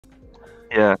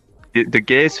Yeah. The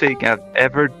gayest thing I've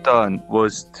ever done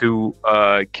was to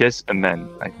kiss a man,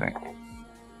 I think.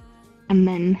 And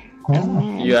then.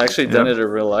 You actually done it in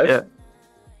real life? Yeah.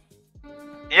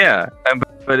 Yeah,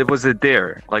 but it was a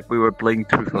dare. Like we were playing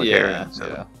truth or dare.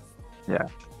 So, yeah.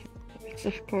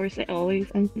 Of course, I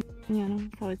always, and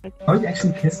it's always like. Oh, you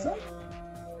actually kissed her?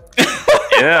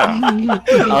 Yeah.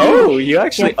 Oh, you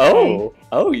actually. Yes,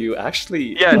 You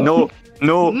actually. Yeah. No.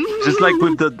 Just like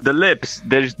with the lips,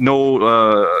 there's no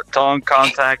tongue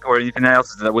contact or anything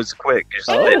else. That was quick. Just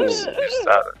lips. Just,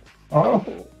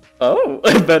 Oh.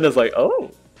 Ben is like, oh.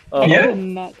 I Yeah. would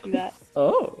not do that.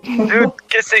 Oh. dude,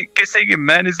 kissing a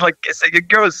man is like kissing a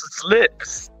girl's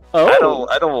lips. Oh.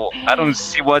 I don't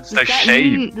see what's the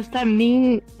shame. Does that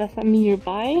mean you're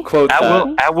bi? Quote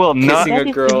that. I will not. Kissing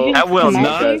a girl. I will Come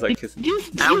not. out. Guys like kissing.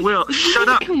 I will. Shut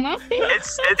up. Come up.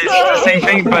 It's the same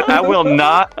thing, but I will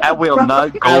not go will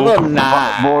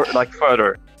not. more like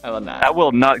further. I will not. I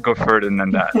will not go further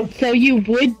than that. So you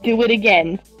would do it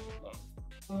again?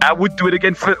 I would do it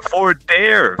again for a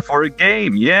dare, for a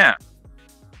game, yeah.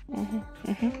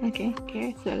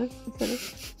 Okay. So.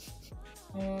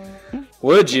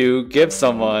 Would you give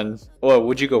someone, or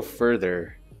would you go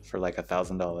further for like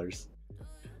 $1,000?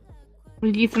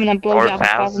 Would you give someone a Or blowjob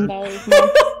 $1,000? $1,000? No.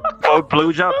 For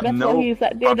blowjob, That's no. what he's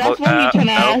that's what he's trying to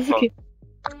no, ask.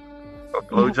 For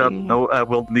blowjob, no. I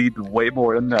will need way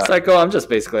more than that. Psycho, I'm just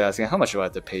basically asking, how much do I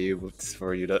have to pay you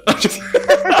for you to...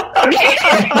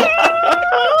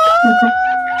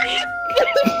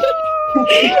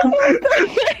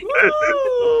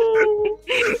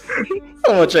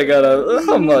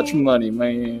 How much money,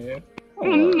 man? Oh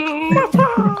no.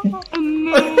 Oh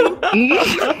no.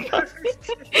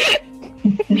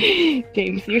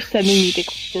 James, you're sending me this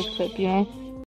clip, you know?